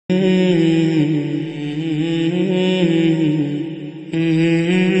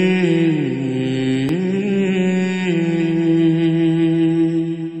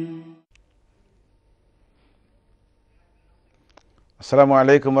আসসালামু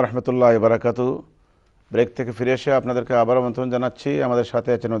আলাইকুম রহমতুল্লাহ বারাকাতু। ব্রেক থেকে ফিরে এসে আপনাদেরকে আবার আমন্ত্রণ জানাচ্ছি। আমাদের সাথে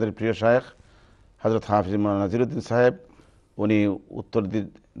আছেন আমাদের প্রিয় শায়েখ হযরত হাফিজ মাওলানা নাজিরউদ্দিন সাহেব। উনি উত্তর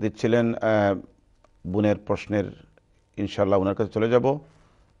দিচ্ছিলেন বোনের প্রশ্নের। ইনশাআল্লাহ ওনার কাছে চলে যাব,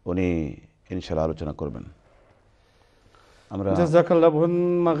 উনি ইনশাআল্লাহ আলোচনা করবেন। আমরা জাযাকাল্লাহ। বোন,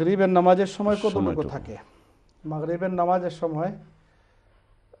 মাগরিবের নামাজের সময় কতটুকু থাকে? মাগরিবের নামাজের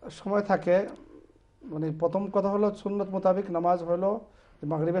সময় থাকে, মানে প্রথম কথা হলো সুন্নত মোতাবেক নামাজ হলো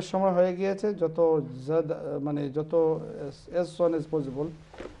মাগরিবের সময় হয়ে গিয়েছে, যত as soon as possible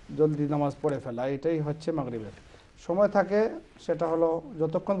জলদি নামাজ পড়ে ফেলা, এটাই হচ্ছে মাগরিবের সময় থাকে। সেটা হলো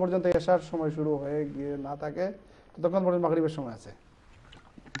যতক্ষণ পর্যন্ত এশার সময় শুরু হয়ে গিয়ে না থাকে ততক্ষণ পর্যন্ত মাগরিবের সময় আছে।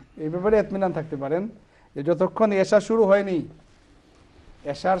 এই ব্যাপারে ইতমিনান থাকতে পারেন যে যতক্ষণ এশা শুরু হয়নি,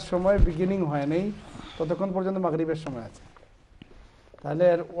 এশার সময় বিগিনিং হয়নি, ততক্ষণ পর্যন্ত মাগরিবের সময় আছে। তাহলে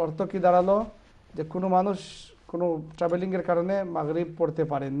এর অর্থ কি দাঁড়ালো? যে কোনো মানুষ কোনো ট্রাভেলিংয়ের কারণে মাগরিব পড়তে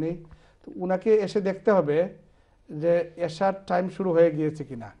পারেননি, তো উনাকে এসে দেখতে হবে যে এশার টাইম শুরু হয়ে গিয়েছে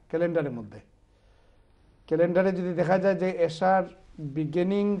কিনা। ক্যালেন্ডারের মধ্যে ক্যালেন্ডারে যদি দেখা যায় যে এশার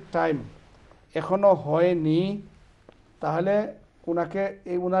বিগিনিং টাইম এখনও হয়নি, তাহলে উনাকে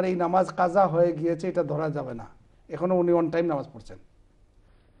উনার এই নামাজ কাজা হয়ে গিয়েছে, এটা ধরা যাবে না, এখনও উনি অন টাইম নামাজ পড়ছেন।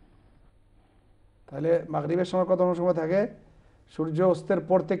 তাহলে মাগরিবের সময় কত সময় থাকে? সূর্য অস্তের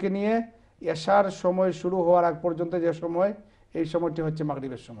পর থেকে নিয়ে এশার সময় শুরু হওয়ার আগ পর্যন্ত যে সময়, এই সময়টি হচ্ছে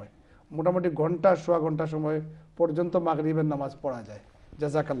মাগরিবের সময়। মোটামুটি সোয়া ঘন্টা সময় পর্যন্ত মাগরিবের নামাজ পড়া যায়।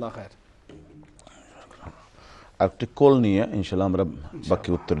 জাযাকাল্লাহ খায়ের। আর একটি কল নিয়ে ইনশাআল্লাহ আমরা বাকি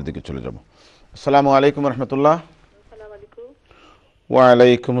উত্তরের দিকে চলে যাব। আসসালামু আলাইকুম রহমতুল্লাহ।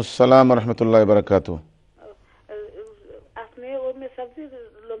 ওয়ালাইকুম আসসালাম রহমতুল্লাহ বারাকাতু।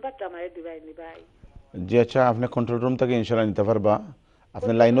 জি আচ্ছা, আপনি কন্ট্রোল রুম থেকে ইনশাআল্লাহ নিতে পারবা।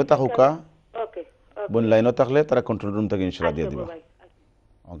 আপনি লাইনও থাকুকা, বোন লাইনও থাকলে তারা কন্ট্রোল রুম থেকে ইনশাআল্লাহ দিয়ে দিবা।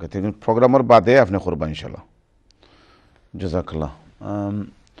 ওকে, ঠিক প্রোগ্রামের বাদে আপনি করবা ইনশাআল্লাহ। জাযাকাল্লাহ।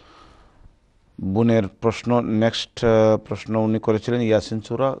 বোনের প্রশ্ন, নেক্সট প্রশ্ন উনি করেছিলেন, ইয়াসিন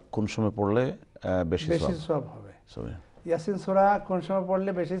সূরা কোন সময় পড়লে বেশি সওয়াব হবে? ইয়াসিন সূরা কোন সময় পড়লে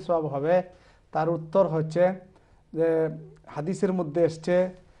বেশি সওয়াব হবে? তার উত্তর হচ্ছে যে হাদিসের মধ্যে এসছে,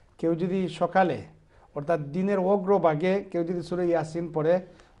 কেউ যদি সকালে অর্থাৎ দিনের অগ্রভাগে কেউ যদি সূরা ইয়াসিন পড়ে,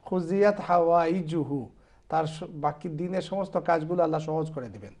 খুজিয়াত হাওয়াইজুহু, তার বাকি দিনের সমস্ত কাজগুলো আল্লাহ সহজ করে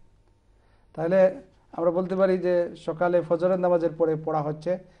দিবেন। তাহলে আমরা বলতে পারি যে সকালে ফজরের নামাজের পরে পড়া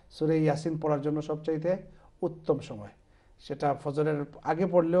হচ্ছে সূরা ইয়াসিন পড়ার জন্য সবচাইতে উত্তম সময়। সেটা ফজরের আগে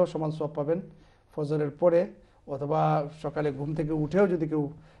পড়লেও সমান সওয়াব পাবেন, ফজরের পরে অথবা সকালে ঘুম থেকে উঠেও যদি কেউ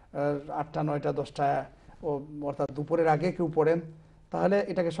 8টা 9টা 10টা অর্থাৎ দুপুরের আগে কেউ পড়েন, তাহলে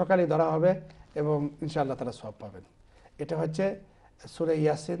এটাকে সকালেই ধরা হবে এবং ইনশাআল্লাহ তারা সওয়াব পাবেন। এটা হচ্ছে সূরা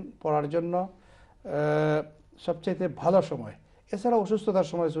ইয়াসিন পড়ার জন্য সবচাইতে ভালো সময়। এছাড়া অসুস্থতার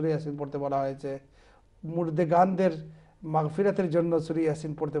সময় সূরা ইয়াসিন পড়তে বলা হয়েছে, মুর্দেগানদের মাগফিরাতের জন্য সূরা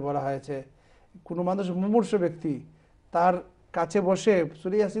ইয়াসিন পড়তে বলা হয়েছে। কোনো মানুষ মুমূর্ষু ব্যক্তি, তার কাছে বসে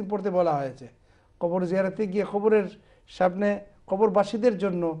সূরা ইয়াসিন পড়তে বলা হয়েছে। কবর জিয়ারতে গিয়ে কবরের সামনে কবরবাসীদের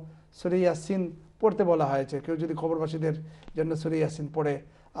জন্য সূরা ইয়াসিন পড়তে বলা হয়েছে। কেউ যদি কবরবাসীদের জন্য সূরা ইয়াসিন পড়ে,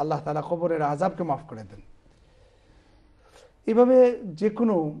 আল্লাহ তাআলা কবরের আযাবকে মাফ করে দেন। এইভাবে যে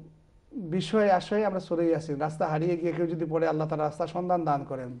কোনো বিষয়ে আশয়ে আমরা সূরা ইয়াসিন, রাস্তা হারিয়ে গিয়ে কেউ যদি পড়ে, আল্লাহ তাআলা রাস্তা সন্ধান দান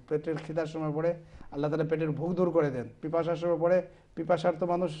করেন। পেটের খিদার সময় পড়ে, আল্লাহ তাআলা পেটের ভোগ দূর করে দেন। পিপাসার সময় পড়ে, পিপাসার তো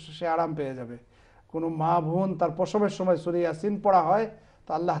মানুষ সে আরাম পেয়ে যাবে। কোনো মা বোন তার প্রসবের সময় সূরা ইয়াসিন পড়া হয়, তো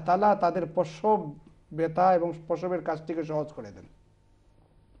আল্লাহ তাআলা তাদের প্রসব ব্যথা এবং প্রসবের কাজটিকে সহজ করে দেন।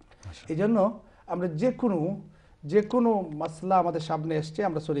 এই জন্য আমরা যে কোনো মাসলা আমাদের সামনে এসছে,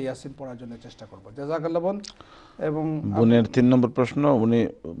 আমরা সূরা ইয়াসিন পড়ার জন্য চেষ্টা করব। জাযাকাল্লাহ বোন। এবং বোনের 3 নম্বর প্রশ্ন, উনি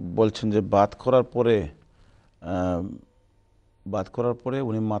বলছেন যে বাত করার পরে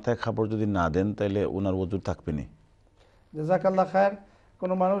উনি মাথায় খাবার যদি না দেন তাহলে ওনার ওযু থাকবে না? জাযাকাল্লাহ খায়ের।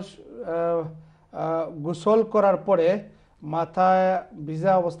 কোনো মানুষ গোসল করার পরে মাথায়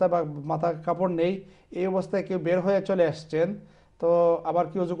ভিজা অবস্থায় বা মাথা কাপড় নেই, এই অবস্থায় কেউ বের হয়ে চলে আসছেন, তো আবার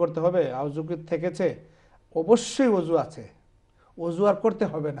কি ওযু করতে হবে? ওযু কি থেকেছে? অবশ্যই ওযু আছে, ওযু আর করতে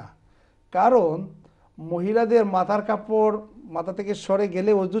হবে না। কারণ মহিলাদের মাথার কাপড় মাথা থেকে সরে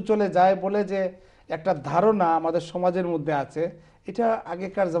গেলে ওযু চলে যায় বলে যে একটা ধারণা আমাদের সমাজের মধ্যে আছে, এটা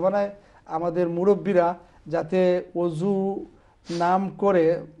আগেকার জামানায় আমাদের মুরব্বীরা যাতে ওযু নাম করে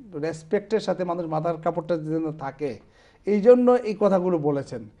রেসপেক্টের সাথে মানুষ মাথার কাপড়টা যেন থাকে, এই জন্য এই কথাগুলো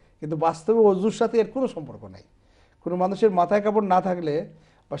বলেছেন। কিন্তু বাস্তবে ওযুর সাথে এর কোনো সম্পর্ক নেই। কোনো মানুষের মাথায় কাপড় না থাকলে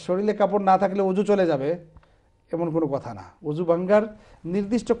বা শরীরে কাপড় না থাকলে অজু চলে যাবে এমন কোনো কথা না। অজু ভাঙ্গার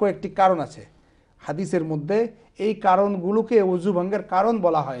নির্দিষ্ট কয়েকটি কারণ আছে হাদিসের মধ্যে, এই কারণগুলোকে অজু ভাঙ্গার কারণ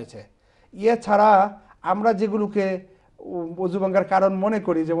বলা হয়েছে। এছাড়া আমরা যেগুলোকে অজু ভাঙ্গার কারণ মনে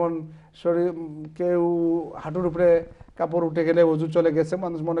করি, যেমন শরীর কেউ হাঁটুর উপরে কাপড় উঠে গেলে অজু চলে গেছে,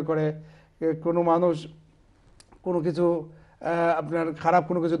 মানুষ মনে করে। কোনো মানুষ কোনো কিছু আপনার খারাপ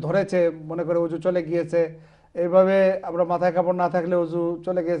কোনো কিছু ধরেছে মনে করে অজু চলে গিয়েছে। এইভাবে আমরা মাথায় কাপড় না থাকলে অজু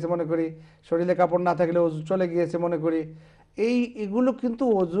চলে গিয়েছে মনে করি, শরীরে কাপড় না থাকলে অজু চলে গিয়েছে মনে করি। এগুলো কিন্তু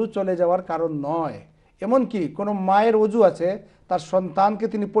অজু চলে যাওয়ার কারণ নয়। এমনকি কোনো মায়ের অজু আছে, তার সন্তানকে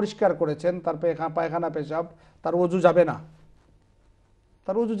তিনি পরিষ্কার করেছেন, তার পায়খানা পেশাব, তার অজু যাবে না,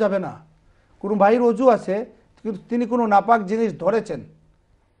 তার অজু যাবে না। কোনো ভাইয়ের অজু আছে কিন্তু তিনি কোনো নাপাক জিনিস ধরেছেন,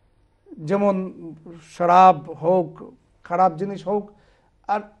 যেমন শরাব হোক, খারাপ জিনিস হোক,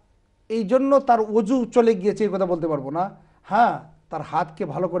 আর এই জন্য তার অজু চলে গিয়েছে এই কথা বলতে পারবো না। হ্যাঁ, তার হাতকে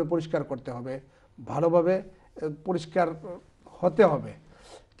ভালো করে পরিষ্কার করতে হবে, ভালোভাবে পরিষ্কার হতে হবে।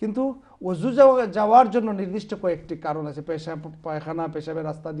 কিন্তু অজু যাওয়ার জন্য নির্দিষ্ট কয়েকটি কারণ আছে। পায়খানা পেশাবের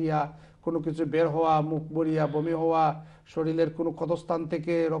রাস্তা দিয়া কোনো কিছু বের হওয়া, মুখ বরিয়া বমি হওয়া, শরীরের কোনো ক্ষতস্থান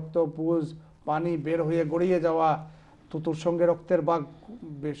থেকে রক্ত পুজ পানি বের হয়ে গড়িয়ে যাওয়া, থুতুর সঙ্গে রক্তের ভাগ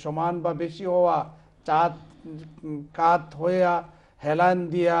সমান বা বেশি হওয়া, কাত হইয়া হেলান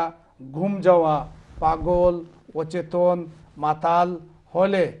দিয়া ঘুম যাওয়া, পাগল, অচেতন, মাতাল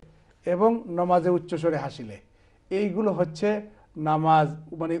হলে এবং নামাজে উচ্চস্বরে হাসিলে, এইগুলো হচ্ছে নামাজ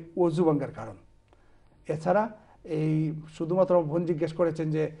মানে অজু ভাঙ্গার কারণ। এছাড়া এই শুধুমাত্র বোন জিজ্ঞেস করেছেন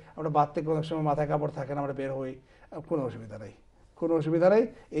যে আমরা বাদ থেকে অনেক সময় মাথায় কাপড় থাকে না, আমরা বের হই, কোনো অসুবিধা নেই, কোনো অসুবিধা নেই।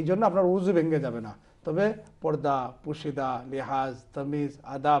 এই জন্য আপনার উজু ভেঙে যাবে না। তবে পর্দা, পুশিদা, লিহাজ, তামিজ,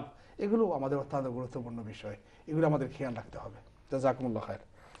 আদাব এগুলো আমাদের অত্যন্ত গুরুত্বপূর্ণ বিষয়, এগুলো আমাদের খেয়াল রাখতে হবে। জাযাকুমুল্লাহ খায়র।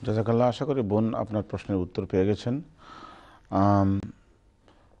 জাযাকাল্লাহ। আশা করি বোন আপনার প্রশ্নের উত্তর পেয়ে গেছেন।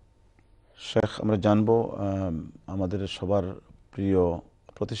 শেখ, আমরা জানবো আমাদের সবার প্রিয়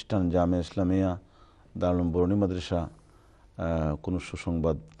প্রতিষ্ঠান জামিয়া ইসলামিয়া দারুল উলুম বরুনী মাদ্রাসা কোনো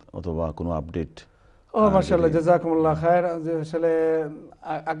সুসংবাদ অথবা কোনো আপডেট? মাশাআল্লাহ, জাযাকুমুল্লাহ খায়র। আসলে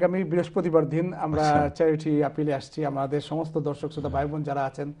আগামী বৃহস্পতিবার দিন আমরা চ্যারিটি আপিলে আসছি। আমাদের সমস্ত দর্শক শ্রোতা ভাই বোন যারা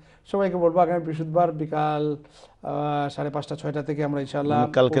আছেন সবাইকে বলবো, আগামী বৃহস্পতিবার বিকাল 5:30-6টা থেকে আমরা ইনশাআল্লাহ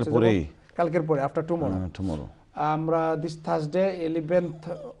কালকের পরে আফটার টুমরো আমরা this Thursday 11th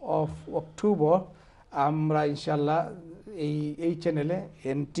of October আমরা ইনশাআল্লাহ এই চ্যানেলে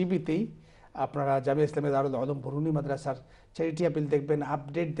NTV-তেই আপনারা জামিয়া ইসলামিয়া দারুল উলুম বরুনী মাদ্রাসার চ্যারিটি আপিল দেখবেন,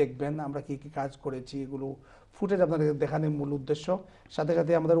 আপডেট দেখবেন, আমরা কি কি কাজ করেছি, এগুলো ফুটেজ আপনাদের দেখানোর মূল উদ্দেশ্য। সাথে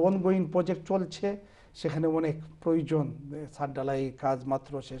সাথে আমাদের অনগোয়িং প্রজেক্ট চলছে, সেখানে অনেক প্রয়োজন। ছাদ ঢালাই কাজ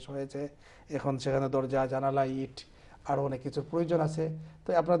মাত্র শেষ হয়েছে, এখন সেখানে দরজা জানালা ইট আরও অনেক কিছুর প্রয়োজন আছে। তো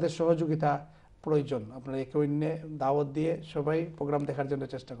আপনাদের সহযোগিতা প্রয়োজন। আপনারা একে অন্যে দাওয়াত দিয়ে সবাই প্রোগ্রাম দেখার জন্য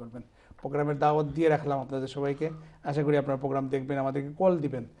চেষ্টা করবেন। প্রোগ্রামের দাওয়াত দিয়ে রাখলাম আপনাদের সবাইকে। আশা করি আপনারা প্রোগ্রাম দেখবেন, আমাদেরকে কল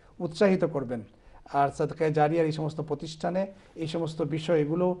দিবেন, উৎসাহিত করবেন। আর সাদকায়ে জারিয়ার এই সমস্ত প্রতিষ্ঠানে এই সমস্ত বিষয়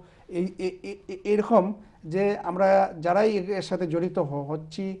এগুলো এরকম যে আমরা যারাই এর সাথে জড়িত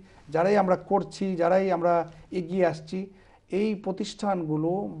হচ্ছি, যারাই আমরা করছি, যারাই আমরা এগিয়ে আসছি, এই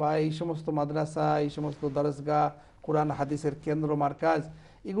প্রতিষ্ঠানগুলো বা এই সমস্ত মাদ্রাসা, এই সমস্ত দরসগাহ, কোরআন হাদিসের কেন্দ্র মার্কাজ,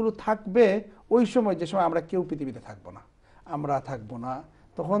 এগুলো থাকবে ওই সময় যে সময় আমরা কেউ পৃথিবীতে থাকবো না, আমরা থাকবো না।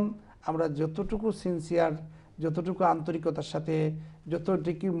 তখন আমরা যতটুকু সিনসিয়ার, যতটুকু আন্তরিকতার সাথে,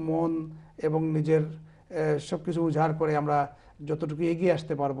 যতটুকু মন এবং নিজের সব কিছু উজাড় করে আমরা যতটুকু এগিয়ে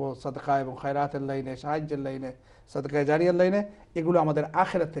আসতে পারবো সাদকা এবং খায়রাতের লাইনে, সাহায্যের লাইনে, সাদকায়ে জারিয়ার লাইনে, এগুলো আমাদের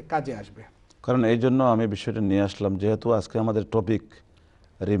আখিরাতে কাজে আসবে। কারণ এই জন্য আমি বিষয়টা নিয়ে আসলাম, যেহেতু আজকে আমাদের টপিক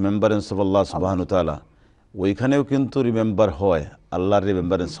রিমেম্বারেন্স অফ আল্লাহ সুবহানাহু ওয়া তাআলা, ওইখানেও কিন্তু রিমেম্বার হয়, আল্লাহর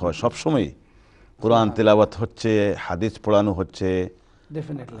রিমেম্বারেন্স হয় সবসময়। কোরআন তেলাওয়াত হচ্ছে, হাদিস পড়ানো হচ্ছে,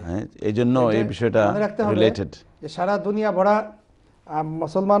 এই জন্য এই বিষয়টা রিলেটেড। যে সারা দুনিয়া ভরা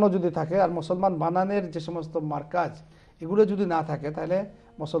মুসলমানও যদি থাকে, আর মুসলমান বানানের যে সমস্ত মার্কাজ এগুলো যদি না থাকে, তাহলে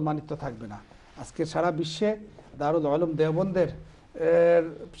মুসলমানিত্ব থাকবে না। আজকে সারা বিশ্বে দারুল উলুম দেওবন্দের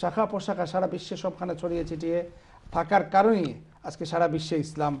শাখা প্রশাখা সারা বিশ্বে সবখানে ছড়িয়ে ছিটিয়ে থাকার কারণেই আজকে সারা বিশ্বে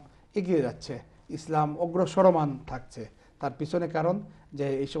ইসলাম এগিয়ে যাচ্ছে, ইসলাম অগ্রসরমান থাকছে। তার পিছনে কারণ যে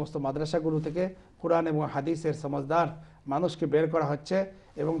এই সমস্ত মাদ্রাসাগুলো থেকে কোরআন এবং হাদিসের সমজদার মানুষকে বের করা হচ্ছে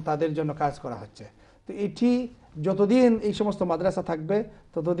এবং তাদের জন্য কাজ করা হচ্ছে। তো এটি যতদিন এই সমস্ত মাদ্রাসা থাকবে,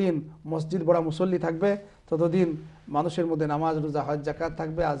 ততদিন মসজিদ বড়া মুসল্লি থাকবে, ততদিন মানুষের মধ্যে নামাজ, রোজা, হজ, যাকাত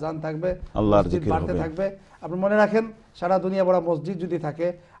থাকবে, আজান থাকবে, মসজিদ বাড়তে থাকবে। আপনি মনে রাখেন, সারা দুনিয়া বড়া মসজিদ যদি থাকে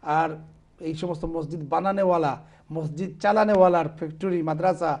আর এই সমস্ত মসজিদ বানানেওয়ালা, মসজিদ চালানেওয়ালার ফ্যাক্টরি,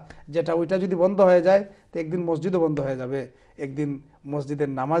 মাদ্রাসা যেটা, ওইটা যদি বন্ধ হয়ে যায়, তো একদিন মসজিদও বন্ধ হয়ে যাবে, একদিন মসজিদের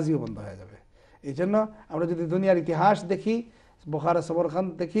নামাজও বন্ধ হয়ে যাবে। এই জন্য আমরা যদি দুনিয়ার ইতিহাস দেখি, বুখারা সমরখান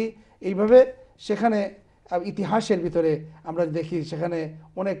দেখি, এইভাবে সেখানে ইতিহাসের ভিতরে আমরা দেখি সেখানে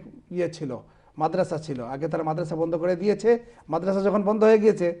অনেক ছিল, মাদ্রাসা ছিল। আগে তারা মাদ্রাসা বন্ধ করে দিয়েছে, মাদ্রাসা যখন বন্ধ হয়ে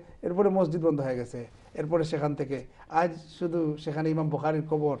গিয়েছে এরপরে মসজিদ বন্ধ হয়ে গেছে। এরপরে সেখান থেকে আজ শুধু সেখানে ইমাম বুখারীর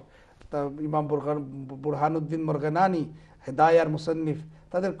কবর, তা ইমাম বুরহানুদ্দিন মরগানানি, হেদায়ার মুসান্নিফ,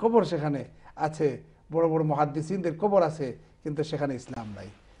 তাদের কবর সেখানে আছে, বড় বড় মুহাদ্দিসিনদের কবর আছে, কিন্তু সেখানে ইসলাম নাই,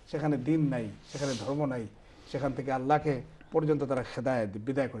 সেখানে দিন নাই, সেখানে ধর্ম নাই, সেখান থেকে আল্লাহকে পর্যন্ত তারা হেদায়েত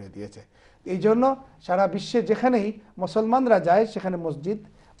বিদায় করে দিয়েছে। এই জন্য সারা বিশ্বে যেখানেই মুসলমানরা যায় সেখানে মসজিদ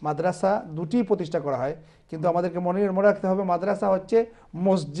মাদ্রাসা দুটি প্রতিষ্ঠা করা হয়। কিন্তু আমাদেরকে মনে রাখতে হবে, মাদ্রাসা হচ্ছে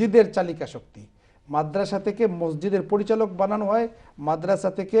মসজিদের চালিকা শক্তি। মাদ্রাসা থেকে মসজিদের পরিচালক বানানো হয়, মাদ্রাসা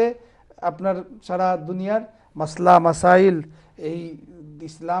থেকে আপনার সারা দুনিয়ার মাসলা মাসাইল, এই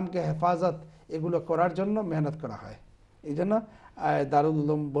ইসলামকে হেফাজত, এগুলো করার জন্য মেহনত করা হয়। এই জন্য দারুল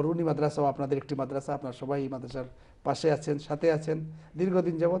উলুম বরুনি মাদ্রাসাও আপনাদের একটি মাদ্রাসা, আপনার সবাই মাদ্রাসার পাশে আছেন, সাথে আছেন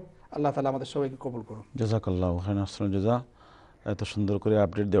দীর্ঘদিন যাবৎ। আল্লাহ তাআলা আমাদের সবাইকে কবুল করুন। জাযাকাল্লাহু খাইরান, আসসালামু জাযা, এত সুন্দর করে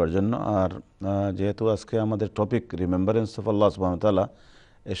আপডেট দেওয়ার জন্য। আর যেহেতু আজকে আমাদের টপিক রিমেম্বারেন্স অফ আল্লাহ সুবহানাহু ওয়া তাআলা,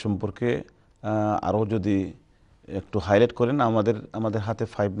 এ সম্পর্কে আরও যদি একটু হাইলাইট করেন। আমাদের হাতে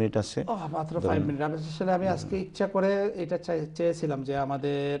 5 মিনিট আছে, মাত্র 5 মিনিট। আসলে আমি আজকে ইচ্ছা করে এটা চেয়েছিলাম যে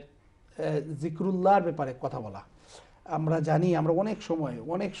আমাদের জিকরুল্লাহর ব্যাপারে কথা বলা। আমরা জানি আমরা অনেক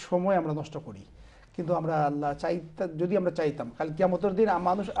সময় আমরা নষ্ট করি, কিন্তু আমরা আল্লাহ যদি আমরা চাইতাম কাল কিয়ামতের দিন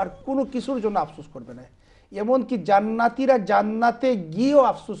মানুষ আর কোনো কিছুর জন্য আফসোস করবে না, এমনকি জান্নাতীরা জান্নাতে গিয়েও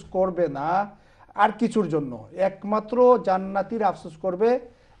আফসোস করবে না আর কিছুর জন্য। একমাত্র জান্নাতীরা আফসোস করবে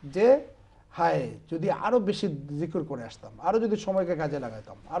যে হায় যদি আরো বেশি জিকির করে আসতাম, আরো যদি সময়কে কাজে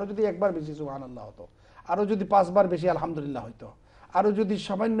লাগাইতাম, আরো যদি একবার বেশি সুবহানাল্লাহ হতো, আরো যদি 5 বার বেশি আলহামদুলিল্লাহ হইতো, আরো যদি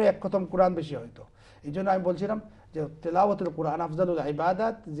সামান্য এক খতম কোরআন বেশি হইতো। এই জন্য আমি বলছিলাম যে তেলাওয়াতুল কোরআন আফজালুল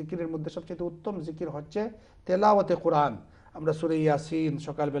ইবাদাত, জিকিরের মধ্যে সবচেয়ে উত্তম জিকির হচ্ছে তেলাওয়াতে কোরআন। আমরা সূরা ইয়াসিন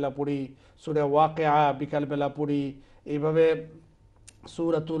সকালবেলা পড়ি, সূরা ওয়াকিয়া বিকালবেলা পড়ি, এইভাবে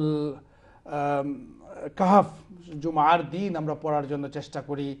সূরাতুল কাহফ জুমার দিন আমরা পড়ার জন্য চেষ্টা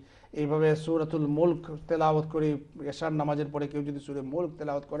করি, এইভাবে সূরাতুল মুলক তেলাওয়াত করি। এশার নামাজের পরে কেউ যদি সূরা মুলক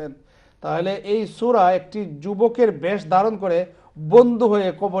তেলাওয়াত করেন, তাহলে এই সূরা একটি যুবকের বেশ ধারণ করে বন্ধু হয়ে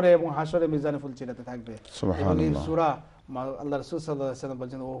কবরে এবং হাসরে মিজানে ফুল ছিটাতে থাকবে। এবং এই সূরা আল্লাহ রাসূল সাল্লাল্লাহু আলাইহি ওয়াসাল্লাম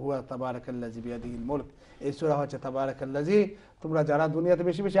বলেছেন, ও হুয়া তাবারাকাল্লাযী বিয়াদিহিল মুলক, এই সূরা হচ্ছে তাবারাকাল্লাযী। তোমরা যারা দুনিয়াতে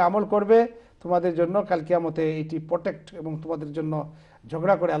বেশি বেশি আমল করবে, তোমাদের জন্য কাল কিয়ামতে এটি প্রোটেক্ট, এবং তোমাদের জন্য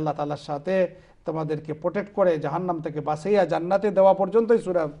ঝগড়া করে আল্লাহ তাআলার সাথে তোমাদেরকে প্রোটেক্ট করে জাহান্নাম থেকে বাঁচাইয়া জান্নাতে দেওয়া পর্যন্তই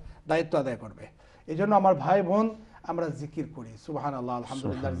সূরা দায়িত্ব আদায় করবে। এই জন্য আমার ভাই বোন, আমরা জিকির করি সুবহানাল্লাহ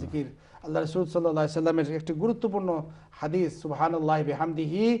আলহামদুলিল্লাহ জিকির। আল্লাহ রাসূল সাল্লাল্লাহু আলাইহি ওয়াসাল্লামের একটি গুরুত্বপূর্ণ হাদিস, সুবহানাল্লাহি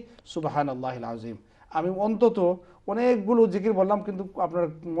বিহামদিহি সুবহানাল্লাহিল আযীম। আমি অন্তত অনেকগুলো জিকির বললাম, কিন্তু আপনারা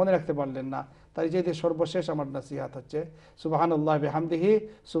মনে রাখতে পারলেন না। তাই যে সর্বশেষ আমার নসিহত হচ্ছে সুবহানাল্লাহি বিহামদিহি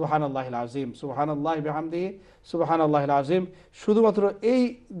সুবহানাল্লাহিল আযীম, সুবহানাল্লাহি বিহামদিহি সুবহানাল্লাহিল আযীম। শুধুমাত্র এই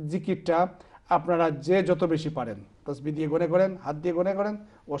জিকিরটা আপনারা যে যত বেশি পারেন তাসবিহ দিয়ে গনে করেন, হাত দিয়ে গনে করেন,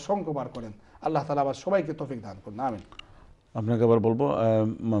 অসংখ্যবার করেন। আল্লাহ তাআলা আবার সবাইকে তৌফিক দান করুন, আমিন। আপনাকে আবার বলবো,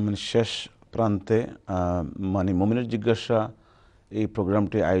 মানে শেষ প্রান্তে মানে মুমিনের জিজ্ঞাসা এই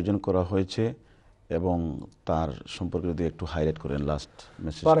প্রোগ্রামটি আয়োজন করা হয়েছে, এবং তার সম্পর্কে যদি একটু হাইলাইট করেন লাস্ট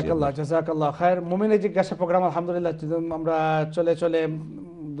মেসেজ। বারাকাল্লাহ, জাযাকাল্লাহ খায়ের। মুমিনের জিজ্ঞাসা প্রোগ্রাম আলহামদুলিল্লাহ আমরা চলে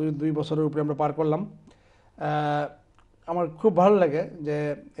 2 বছরের উপরে আমরা পার করলাম। আমার খুব ভালো লাগে যে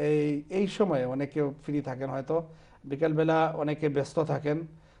এই সময়ে অনেকে ফ্রি থাকেন, হয়তো বিকালবেলা অনেকে ব্যস্ত থাকেন,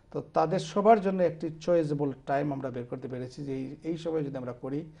 তো তাদের সবার জন্য একটি চয়েসেবল টাইম আমরা বের করতে পেরেছি যে এই সময় যদি আমরা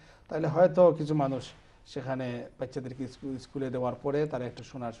করি, তাহলে হয়তো কিছু মানুষ সেখানে বাচ্চাদেরকে স্কুলে দেওয়ার পরে তারা একটু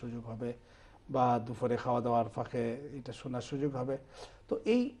শোনার সুযোগ হবে, বা দুপুরে খাওয়া দাওয়ার ফাঁকে এটা শোনার সুযোগ হবে। তো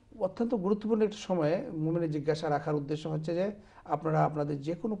এই অত্যন্ত গুরুত্বপূর্ণ একটা সময়ে মুমিনের জিজ্ঞাসা রাখার উদ্দেশ্য হচ্ছে যে আপনারা আপনাদের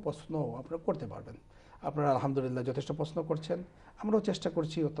যে কোনো প্রশ্ন আপনারা করতে পারবেন। আপনারা আলহামদুলিল্লাহ যথেষ্ট প্রশ্ন করছেন, আমরাও চেষ্টা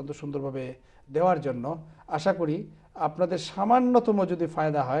করছি অত্যন্ত সুন্দরভাবে দেওয়ার জন্য। আশা করি আপনাদের সামান্যতম যদি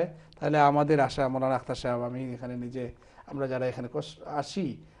ফায়দা হয়, তাহলে আমাদের আশা, মৌলানা আখতার সাহেব, আমি এখানে নিজে, আমরা যারা এখানে আসি,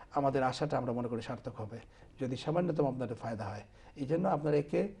 আমাদের আশাটা আমরা মনে করি সার্থক হবে যদি সামান্যতম আপনাদের ফায়দা হয়। এই জন্য আপনারা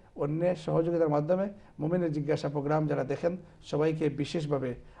একে অন্যের সহযোগিতার মাধ্যমে মুমিনের জিজ্ঞাসা প্রোগ্রাম যারা দেখেন, সবাইকে বিশেষভাবে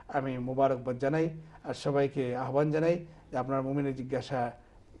আমি মোবারকবাদ জানাই, আর সবাইকে আহ্বান জানাই যে আপনারা মুমিনের জিজ্ঞাসা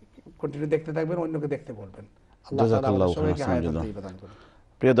কন্টিনিউ দেখতে থাকবেন, অন্যকে দেখতে বলবেন। আল্লাহ তাআলা সবাইকে হায়াত তাইয়্যিবা দান করুন।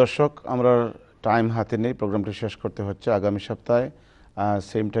 প্রিয় দর্শক, আমরা টাইম হাতে নেই, প্রোগ্রামটি শেষ করতে হচ্ছে আগামী সপ্তাহে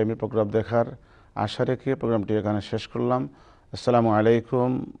সেম টাইমে প্রোগ্রাম দেখার আশা রেখে প্রোগ্রামটি এখানে শেষ করলাম। আসসালামু আলাইকুম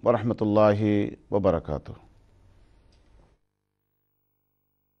ওয়া রাহমাতুল্লাহি ওয়া বারাকাতুহু।